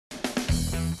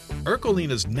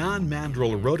Ercolina's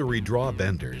non-mandrel rotary draw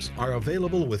benders are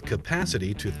available with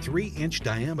capacity to 3-inch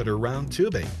diameter round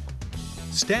tubing.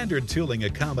 Standard tooling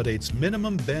accommodates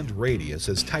minimum bend radius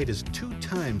as tight as 2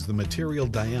 times the material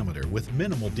diameter with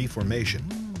minimal deformation.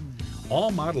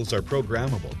 All models are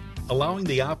programmable, allowing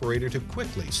the operator to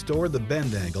quickly store the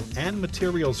bend angle and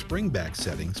material springback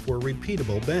settings for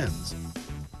repeatable bends.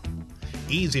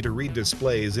 Easy-to-read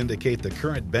displays indicate the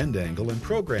current bend angle and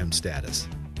program status.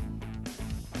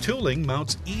 Tooling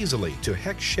mounts easily to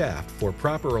hex shaft for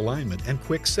proper alignment and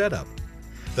quick setup.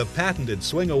 The patented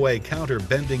swing-away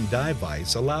counter-bending die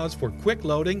vise allows for quick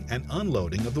loading and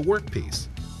unloading of the workpiece.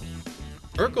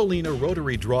 Ercolina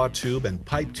rotary draw tube and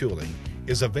pipe tooling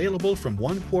is available from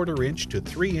 1/4 inch to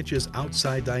 3 inches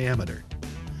outside diameter.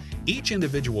 Each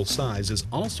individual size is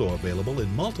also available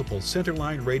in multiple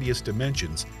centerline radius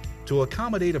dimensions to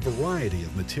accommodate a variety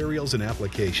of materials and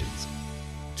applications.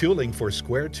 Tooling for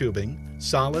square tubing,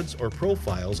 solids, or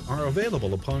profiles are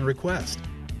available upon request.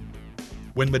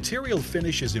 When material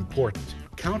finish is important,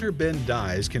 counterbend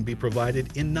dies can be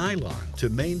provided in nylon to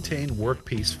maintain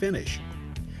workpiece finish.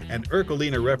 An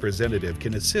Ercolina representative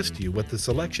can assist you with the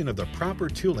selection of the proper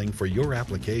tooling for your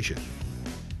application.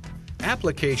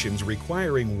 Applications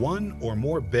requiring 1 or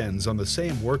more bends on the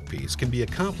same workpiece can be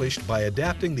accomplished by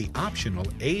adapting the optional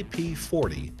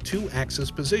AP40 2-axis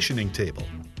positioning table.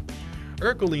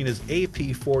 Ercolina's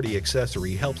AP40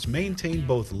 accessory helps maintain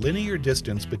both linear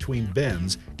distance between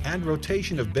bends and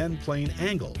rotation of bend plane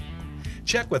angle.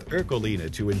 Check with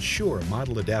Ercolina to ensure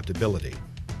model adaptability.